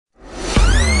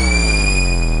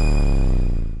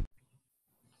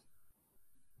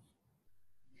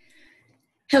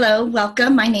Hello,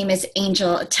 welcome. My name is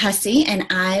Angel Tussey, and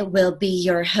I will be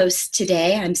your host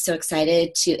today. I'm so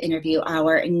excited to interview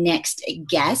our next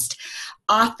guest,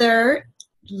 author,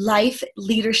 life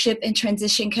leadership and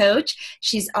transition coach.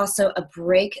 She's also a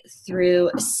breakthrough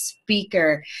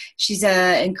speaker. She's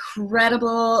an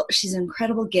incredible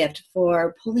gift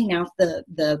for pulling out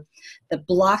the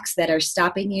blocks that are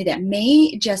stopping you, that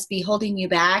may just be holding you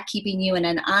back, keeping you in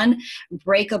an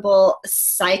unbreakable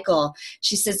cycle.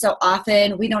 She says so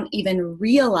often we don't even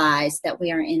realize that we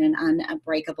are in an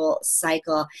unbreakable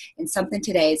cycle, and something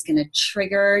today is going to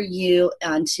trigger you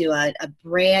onto a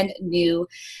brand new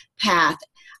path.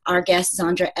 Our guest,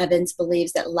 Zandra Evans,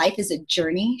 believes that life is a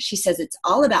journey. She says it's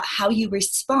all about how you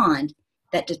respond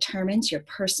that determines your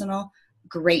personal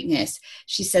greatness.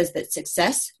 She says that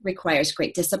success requires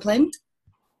great discipline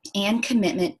and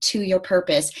commitment to your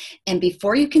purpose. And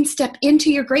before you can step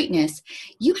into your greatness,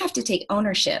 you have to take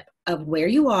ownership of where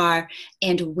you are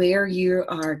and where you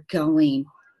are going.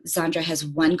 Zandra has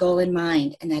one goal in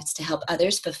mind, and that's to help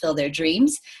others fulfill their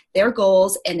dreams, their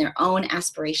goals, and their own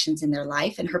aspirations in their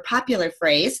life. And her popular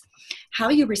phrase, "How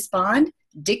you respond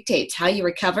dictates how you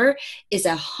recover," is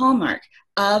a hallmark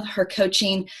of her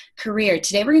coaching career.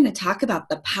 Today, we're going to talk about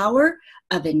the power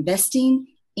of investing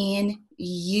in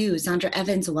you. Zandra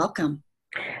Evans, welcome.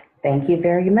 Thank you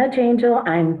very much, Angel.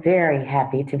 I'm very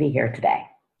happy to be here today.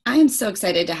 I am so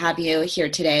excited to have you here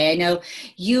today. I know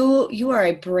you are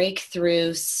a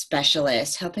breakthrough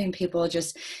specialist, helping people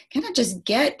just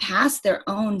get past their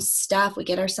own stuff. We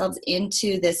get ourselves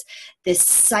into this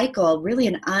cycle, really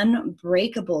an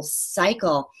unbreakable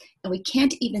cycle, and we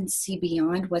can't even see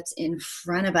beyond what's in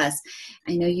front of us.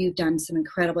 I know you've got some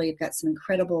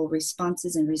incredible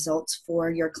responses and results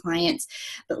for your clients,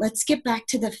 but let's get back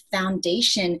to the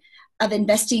foundation of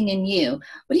investing in you.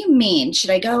 What do you mean?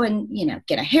 Should I go and,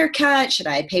 get a haircut? Should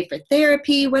I pay for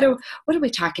therapy? What are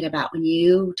we talking about when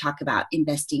you talk about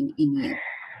investing in you?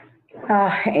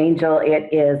 Angel,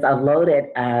 it is a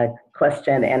loaded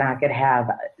question, and I could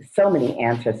have so many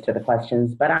answers to the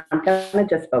questions, but I'm going to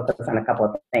just focus on a couple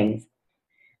of things.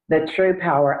 The true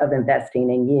power of investing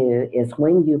in you is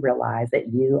when you realize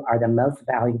that you are the most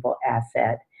valuable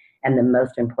asset and the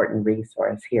most important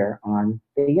resource here on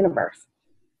the universe.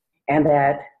 And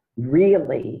that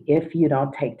really, if you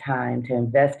don't take time to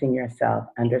invest in yourself,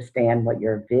 understand what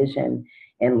your vision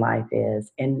in life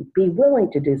is, and be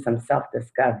willing to do some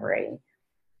self-discovery,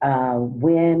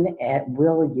 when and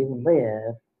will you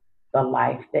live the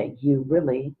life that you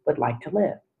really would like to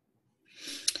live?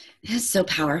 That's so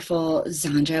powerful,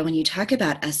 Zandra. When you talk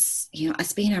about us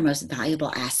being our most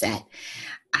valuable asset,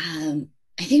 I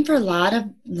think for a lot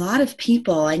of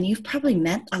people, and you've probably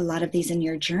met a lot of these in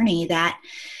your journey, that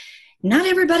not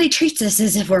everybody treats us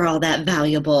as if we're all that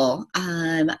valuable.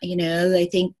 I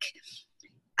think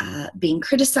being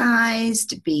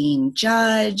criticized, being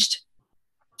judged,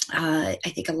 I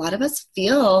think a lot of us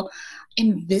feel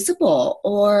invisible,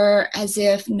 or as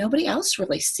if nobody else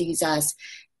really sees us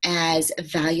as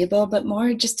valuable, but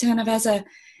more just kind of as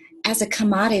a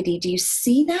commodity. Do you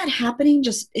see that happening?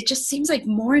 It just seems like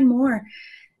more and more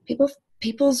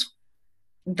people's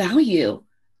value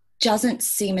doesn't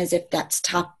seem as if that's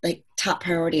top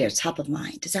priority or top of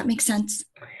mind. Does that make sense?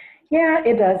 Yeah,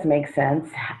 it does make sense.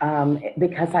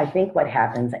 Because I think what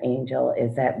happens, Angel,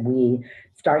 is that we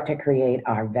start to create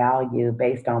our value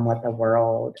based on what the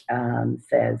world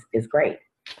says is great.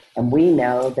 And we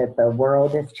know that the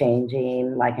world is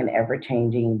changing like an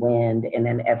ever-changing wind in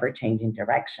an ever-changing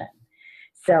direction.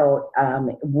 So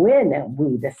when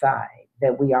we decide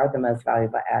that we are the most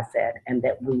valuable asset and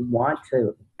that we want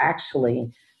to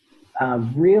actually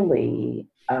really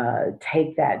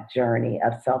take that journey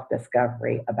of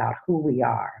self-discovery about who we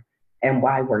are and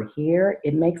why we're here,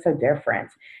 it makes a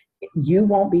difference. You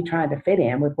won't be trying to fit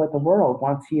in with what the world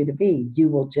wants you to be. You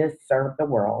will just serve the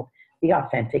world, the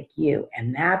authentic you.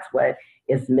 And that's what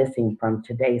is missing from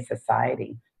today's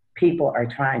society. People are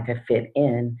trying to fit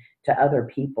in to other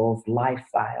people's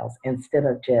lifestyles instead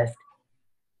of just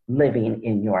living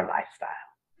in your lifestyle.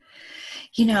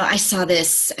 I saw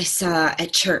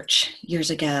at church years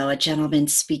ago, a gentleman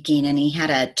speaking, and he had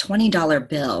a $20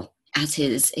 bill as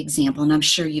his example. And I'm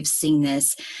sure you've seen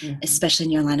this, especially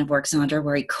in your line of work, Zandra,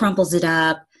 where he crumples it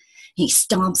up, he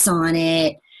stomps on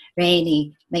it, right? And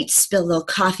he might spill a little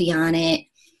coffee on it.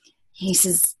 He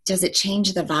says, does it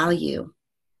change the value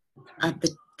of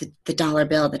the dollar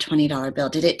bill, the $20 bill?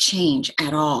 Did it change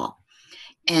at all?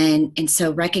 And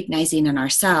so recognizing in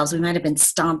ourselves, we might have been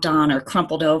stomped on or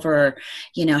crumpled over,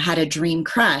 had a dream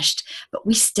crushed, but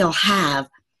we still have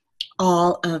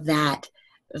all of that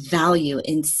value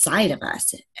inside of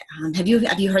us. Have you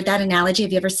heard that analogy?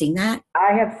 Have you ever seen that?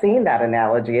 I have seen that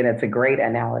analogy, and it's a great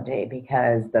analogy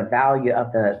because the value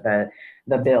of the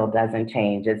bill doesn't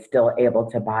change. It's still able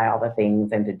to buy all the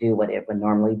things and to do what it would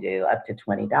normally do, up to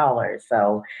 $20.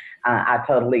 So I've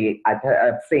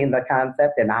seen the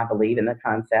concept, and I believe in the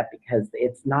concept because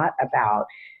it's not about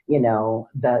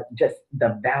just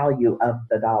the value of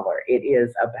the dollar. It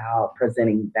is about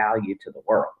presenting value to the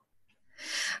world.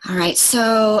 All right.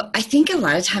 So I think a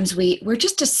lot of times we're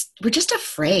just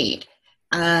afraid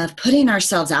of putting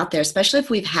ourselves out there, especially if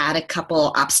we've had a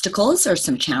couple obstacles or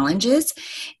some challenges,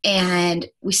 and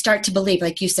we start to believe,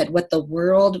 like you said, what the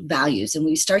world values, and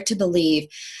we start to believe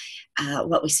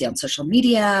what we see on social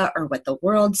media or what the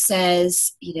world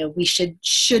says. We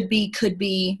should be, could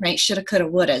be, right? Shoulda, coulda,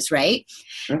 wouldas, right?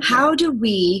 Mm-hmm. How do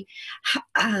we?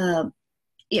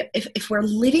 If we're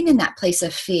living in that place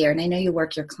of fear, and I know you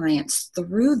work your clients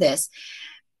through this,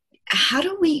 how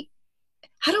do we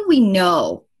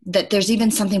know that there's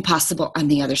even something possible on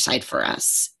the other side for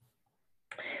us?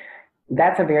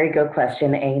 That's a very good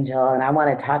question, Angel. And I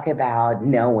want to talk about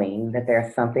knowing that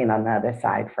there's something on the other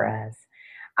side for us.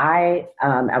 I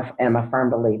am a firm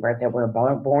believer that we're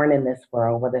born in this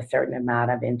world with a certain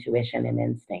amount of intuition and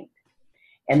instinct.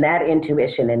 And that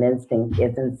intuition and instinct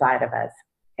is inside of us.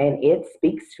 And it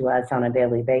speaks to us on a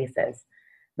daily basis.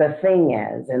 The thing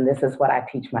is, and this is what I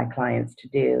teach my clients to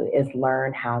do, is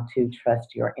learn how to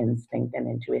trust your instinct and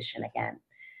intuition again.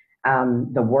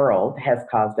 The world has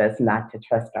caused us not to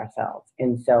trust ourselves.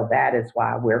 And so that is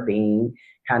why we're being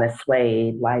kind of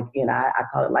swayed, like, I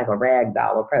call it like a rag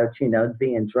doll approach,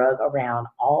 being drug around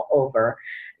all over,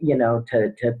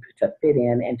 to fit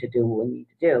in and to do what we need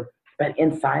to do. But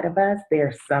inside of us,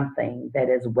 there's something that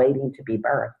is waiting to be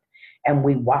birthed. And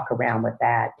we walk around with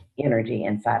that energy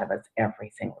inside of us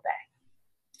every single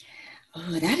day.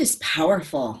 Oh, that is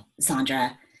powerful,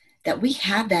 Zandra, that we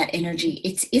have that energy.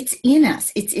 It's in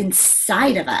us. It's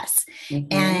inside of us.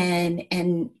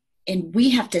 Mm-hmm. And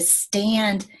we have to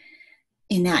stand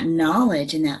in that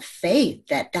knowledge and that faith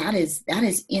that is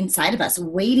inside of us,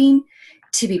 waiting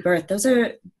to be birthed.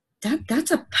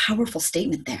 That's a powerful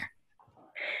statement there.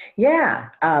 Yeah,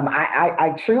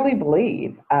 I truly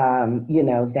believe,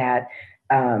 that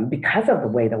because of the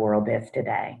way the world is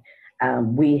today,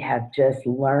 we have just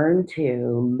learned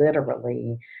to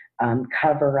literally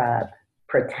cover up,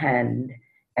 pretend,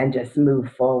 and just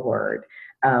move forward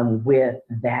with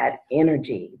that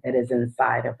energy that is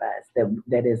inside of us,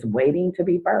 that is waiting to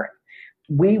be birthed.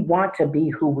 We want to be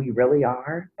who we really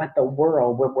are, but we're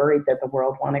worried that the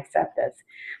world won't accept us.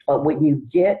 But when you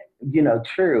get,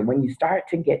 when you start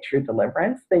to get true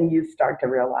deliverance, then you start to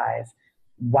realize,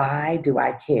 why do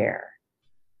I care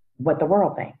what the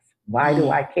world thinks? Why do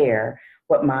I care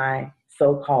what my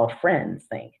so-called friends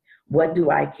think? What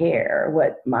do I care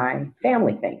what my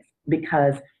family thinks?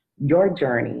 Because your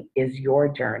journey is your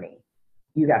journey.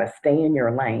 You got to stay in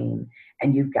your lane,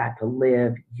 and you've got to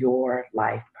live your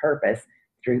life purpose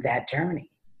through that journey.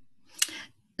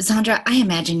 Zandra, I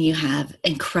imagine you have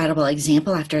incredible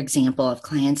example after example of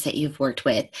clients that you've worked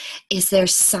with. Is there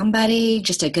somebody,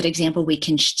 just a good example, we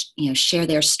can share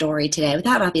their story today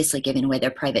without obviously giving away their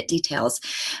private details,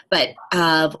 but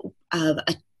of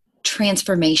a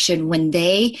transformation when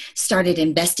they started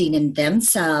investing in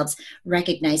themselves,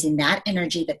 recognizing that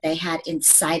energy that they had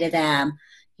inside of them,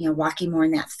 walking more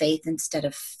in that faith instead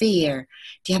of fear.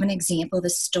 Do you have an example of a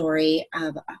story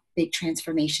of a big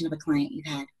transformation of a client you've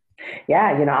had? Yeah,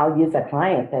 I'll use a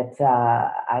client that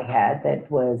I had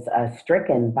that was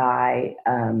stricken by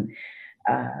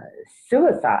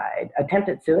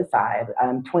attempted suicide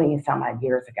 20 some odd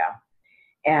years ago.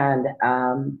 And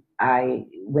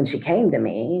when she came to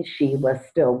me, she was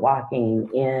still walking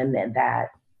in that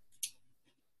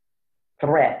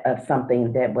threat of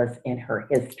something that was in her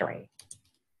history.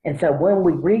 And so when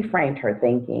we reframed her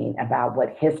thinking about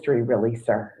what history really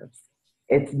serves,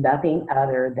 it's nothing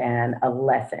other than a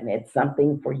lesson. It's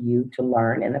something for you to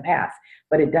learn in the past,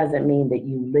 but it doesn't mean that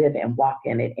you live and walk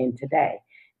in it in today.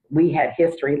 We had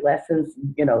history lessons,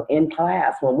 in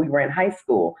class when we were in high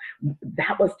school.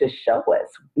 That was to show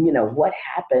us, what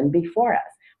happened before us,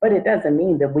 but it doesn't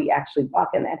mean that we actually walk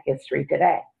in that history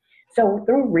today. So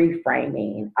through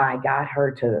reframing, I got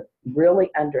her to really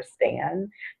understand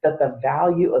that the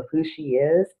value of who she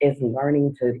is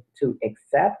learning to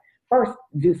accept, first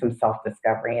do some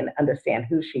self-discovery and understand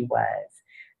who she was.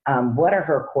 What are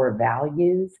her core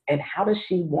values, and how does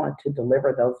she want to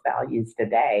deliver those values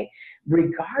today,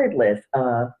 regardless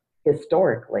of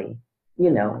historically,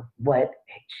 what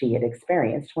she had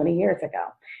experienced 20 years ago.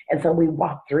 And so we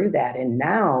walked through that, and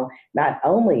now not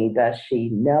only does she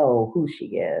know who she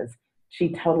is,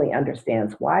 She totally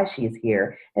understands why she's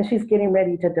here, and she's getting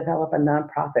ready to develop a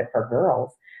nonprofit for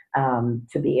girls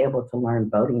to be able to learn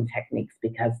voting techniques,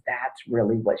 because that's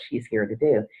really what she's here to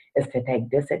do, is to take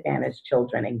disadvantaged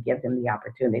children and give them the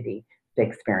opportunity to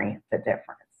experience the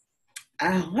difference.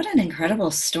 Oh, what an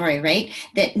incredible story, right?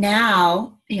 That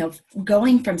now,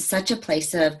 going from such a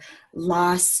place of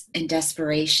loss and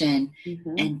desperation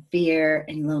Mm-hmm. and fear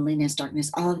and loneliness, darkness,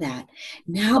 all of that,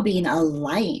 now being a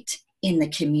light in the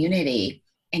community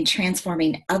and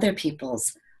transforming other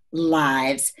people's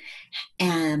lives,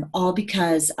 and all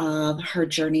because of her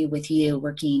journey with you,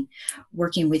 working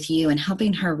with you and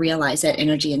helping her realize that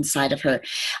energy inside of her.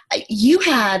 You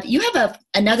have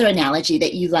another analogy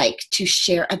that you like to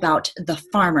share about the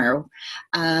farmer,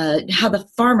 how the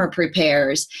farmer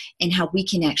prepares, and how we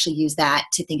can actually use that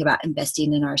to think about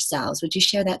investing in ourselves. Would you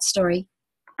share that story?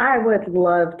 I would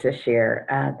love to share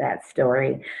that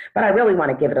story, but I really want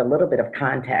to give it a little bit of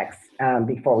context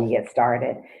before we get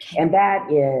started. And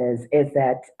that is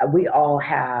that we all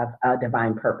have a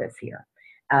divine purpose here.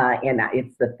 And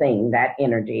it's the thing, that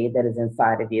energy that is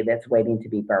inside of you that's waiting to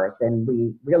be birthed. And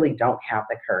we really don't have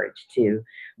the courage to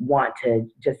want to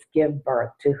just give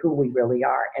birth to who we really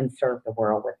are and serve the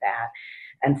world with that.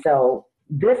 And so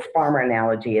this farmer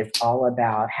analogy is all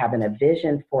about having a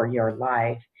vision for your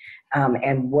life,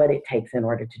 and what it takes in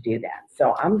order to do that.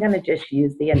 So I'm going to just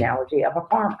use the analogy of a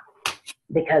farmer,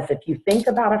 because if you think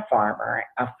about a farmer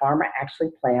actually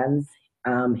plans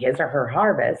his or her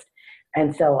harvest.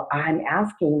 And so I'm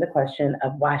asking the question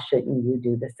of, why shouldn't you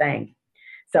do the same?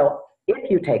 So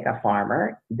if you take a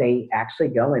farmer, they actually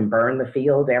go and burn the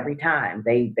field every time.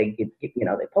 They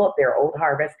pull up their old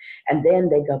harvest, and then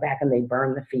they go back and they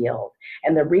burn the field.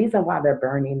 And the reason why they're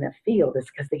burning the field is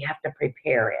because they have to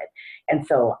prepare it. And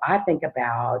so I think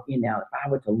about, if I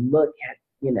were to look at,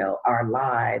 our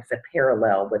lives, a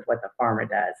parallel with what the farmer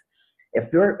does.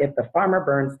 If the farmer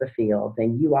burns the field,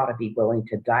 then you ought to be willing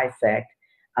to dissect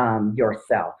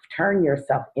yourself, turn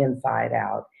yourself inside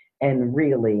out, and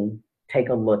really take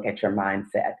a look at your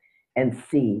mindset and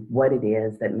see what it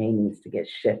is that may needs to get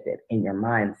shifted in your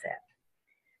mindset.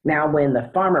 Now, when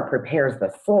the farmer prepares the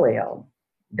soil,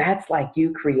 that's like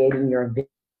you creating your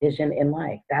vision in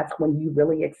life. That's when you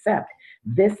really accept,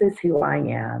 this is who I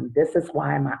am. This is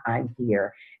why I'm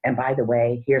here. And by the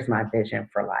way, here's my vision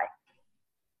for life.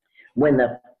 When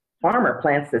the farmer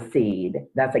plants the seed,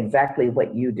 that's exactly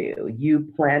what you do.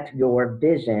 You plant your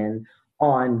vision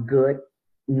on good,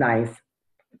 nice,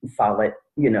 solid,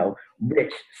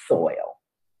 rich soil.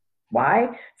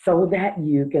 Why? So that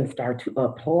you can start to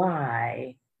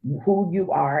apply who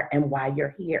you are and why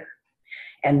you're here.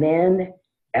 And then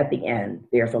at the end,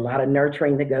 there's a lot of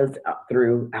nurturing that goes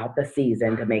throughout the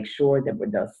season to make sure that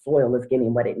the soil is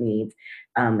getting what it needs,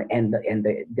 and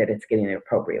that it's getting the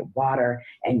appropriate water.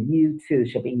 And you too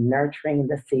should be nurturing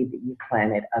the seed that you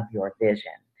planted of your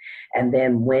vision. And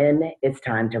then when it's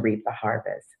time to reap the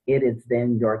harvest, it is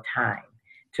then your time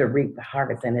to reap the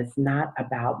harvest. And it's not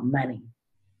about money.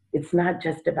 It's not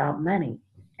just about money.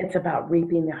 It's about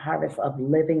reaping the harvest of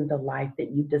living the life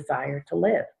that you desire to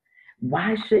live.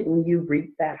 Why shouldn't you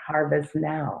reap that harvest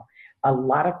now? A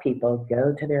lot of people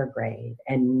go to their grave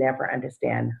and never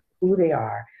understand who they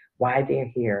are, why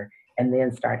they're here, and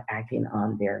then start acting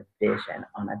on their vision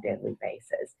on a daily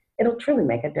basis. It'll truly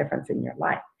make a difference in your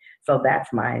life. So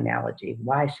that's my analogy.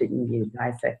 Why shouldn't you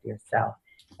dissect yourself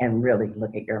and really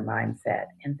look at your mindset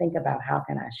and think about, how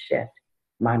can I shift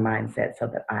my mindset so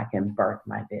that I can birth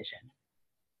my vision?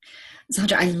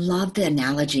 Sandra, I love the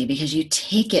analogy because you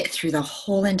take it through the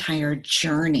whole entire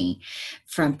journey,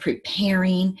 from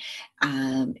preparing,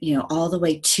 all the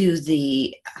way to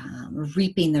the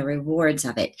reaping the rewards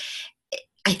of it.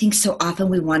 I think so often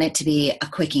we want it to be a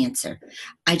quick answer.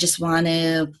 I just want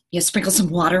to sprinkle some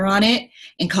water on it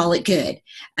and call it good.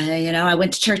 I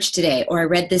went to church today, or I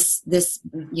read this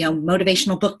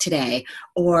motivational book today,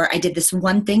 or I did this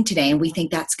one thing today, and we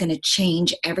think that's going to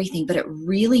change everything. But it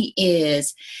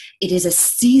is a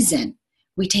season.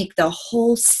 We take the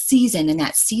whole season, and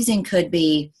that season could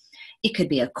be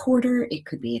a quarter, it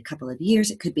could be a couple of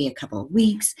years, it could be a couple of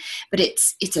weeks, but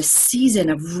it's a season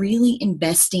of really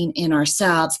investing in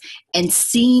ourselves and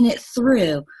seeing it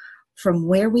through from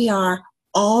where we are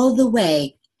all the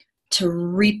way to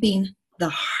reaping the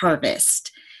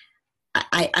harvest.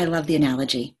 I love the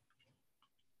analogy.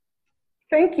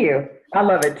 Thank you. I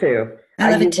love it too. I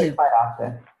love it use too. Quite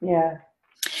often. Yeah.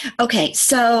 Okay,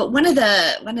 so one of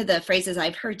the phrases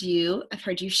I've heard you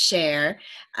share.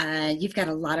 You've got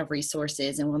a lot of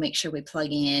resources, and we'll make sure we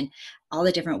plug in all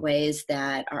the different ways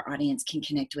that our audience can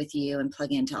connect with you and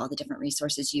plug into all the different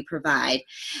resources you provide.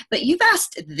 But you've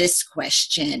asked this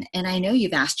question, and I know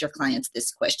you've asked your clients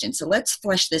this question. So let's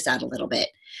flesh this out a little bit.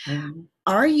 Mm-hmm.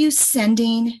 Are you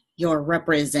sending your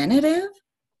representative,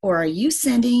 or are you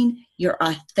sending your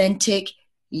authentic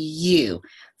you?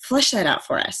 Flesh that out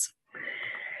for us.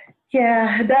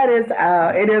 Yeah, that is,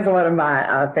 it is one of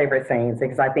my favorite sayings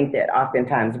because I think that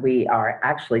oftentimes we are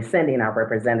actually sending our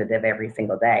representative every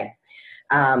single day.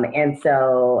 This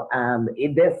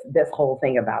whole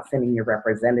thing about sending your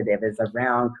representative is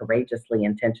around courageously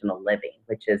intentional living,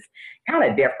 which is kind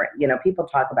of different. You know, people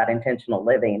talk about intentional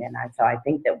living, and so I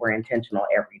think that we're intentional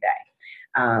every day.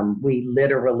 We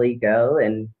literally go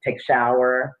and take a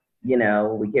shower, you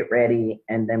know, we get ready,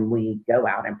 and then we go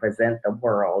out and present the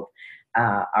world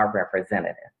our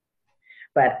representative.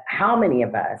 But how many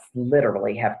of us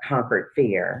literally have conquered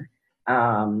fear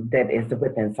that is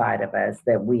within inside of us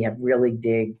that we have really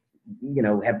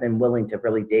have been willing to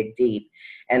really dig deep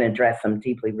and address some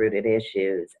deeply rooted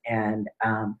issues? And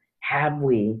have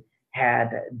we had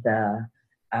the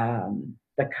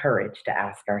courage to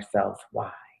ask ourselves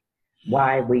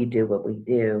why we do what we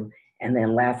do? And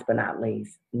then last but not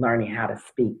least, learning how to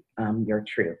speak your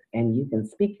truth. And you can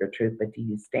speak your truth, but do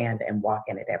you stand and walk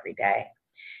in it every day?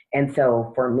 And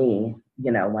so for me,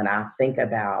 you know, when I think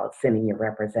about sending your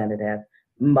representative,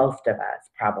 most of us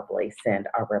probably send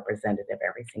our representative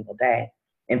every single day.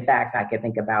 In fact, I could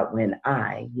think about when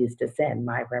I used to send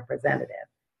my representative.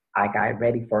 I got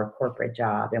ready for a corporate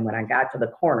job. And when I got to the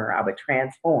corner, I would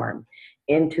transform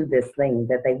into this thing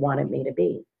that they wanted me to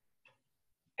be.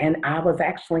 And I was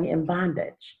actually in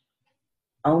bondage.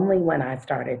 Only when I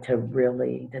started to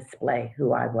really display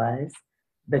who I was,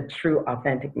 the true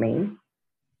authentic me,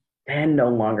 then no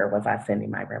longer was I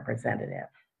sending my representative.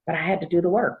 But I had to do the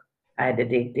work. I had to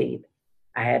dig deep.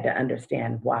 I had to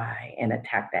understand why and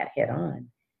attack that head on.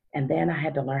 And then I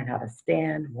had to learn how to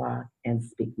stand, walk, and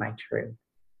speak my truth.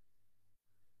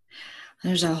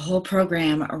 There's a whole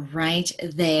program right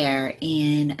there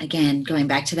in, again, going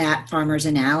back to that farmer's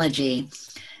analogy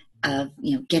of,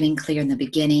 you know, getting clear in the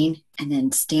beginning and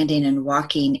then standing and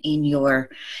walking in your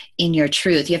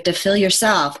truth. You have to fill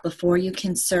yourself before you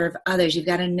can serve others. You've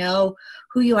got to know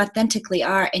who you authentically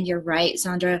are. And you're right,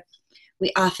 Zandra,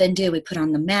 we often do. We put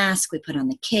on the mask, we put on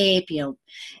the cape, the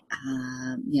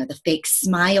fake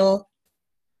smile,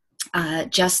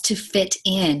 just to fit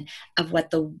in of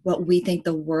what we think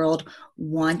the world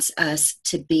wants us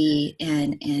to be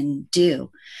and do.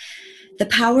 The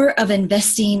power of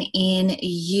investing in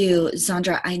you.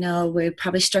 Zandra, I know we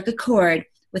probably struck a chord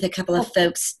with a couple of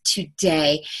folks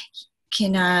today.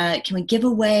 Can we give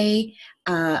away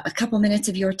a couple minutes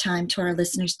of your time to our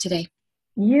listeners today?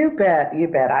 You bet.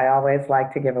 I always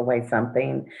like to give away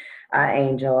something,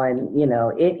 Angel. And, you know,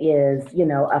 it is, you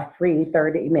know, a free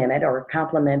 30-minute or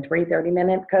complimentary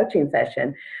 30-minute coaching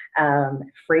session.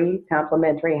 Free,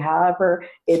 complimentary, however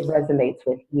it resonates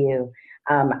with you.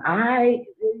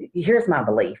 Here's my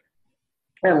belief.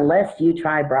 Unless you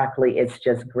try broccoli, it's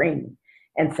just green.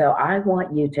 And so I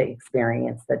want you to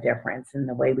experience the difference. And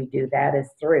the way we do that is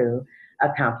through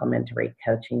a complimentary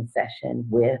coaching session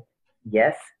with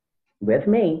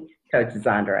me, Coach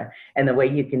Zandra. And the way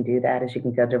you can do that is you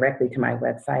can go directly to my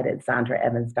website at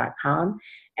zandraevans.com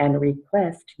and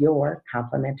request your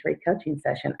complimentary coaching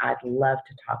session. I'd love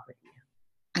to talk with you.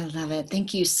 I love it.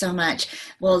 Thank you so much.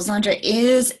 Well, Zandra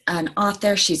is an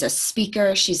author. She's a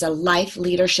speaker. She's a life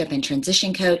leadership and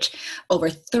transition coach, over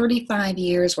 35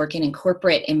 years working in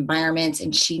corporate environments.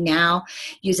 And she now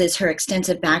uses her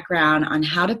extensive background on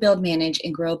how to build, manage,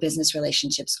 and grow business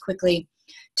relationships quickly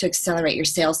to accelerate your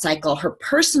sales cycle. Her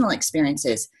personal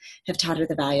experiences have taught her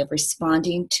the value of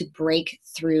responding to break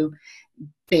through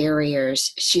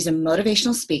barriers. She's a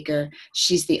motivational speaker.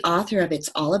 She's the author of It's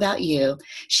All About You.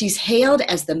 She's hailed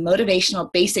as the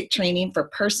motivational basic training for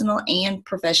personal and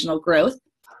professional growth.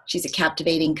 She's a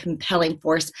captivating, compelling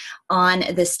force on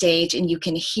the stage, and you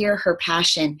can hear her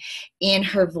passion in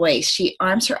her voice. She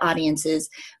arms her audiences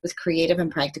with creative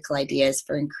and practical ideas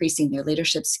for increasing their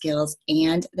leadership skills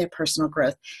and their personal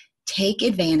growth. Take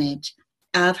advantage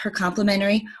of her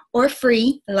complimentary or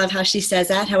free, I love how she says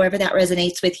that, however that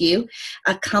resonates with you,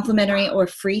 a complimentary or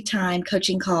free time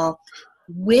coaching call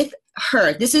with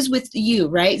her. This is with you,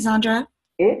 right, Zandra?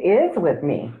 It is with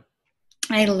me.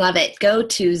 I love it. Go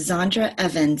to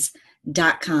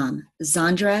zandraevans.com,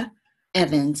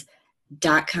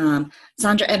 zandraevans.com.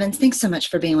 Zandra Evans, thanks so much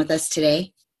for being with us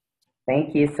today.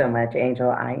 Thank you so much, Angel.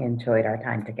 I enjoyed our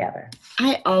time together.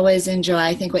 I always enjoy.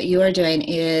 I think what you are doing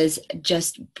is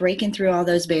just breaking through all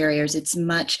those barriers. It's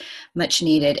much, much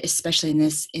needed, especially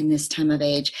in this time of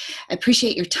age. I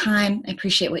appreciate your time. I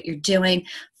appreciate what you're doing.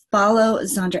 Follow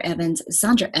Zondra Evans,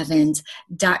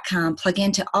 zondraevans.com. Plug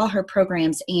into all her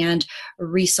programs and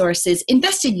resources.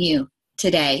 Invest in you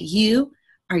today. You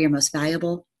are your most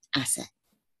valuable asset.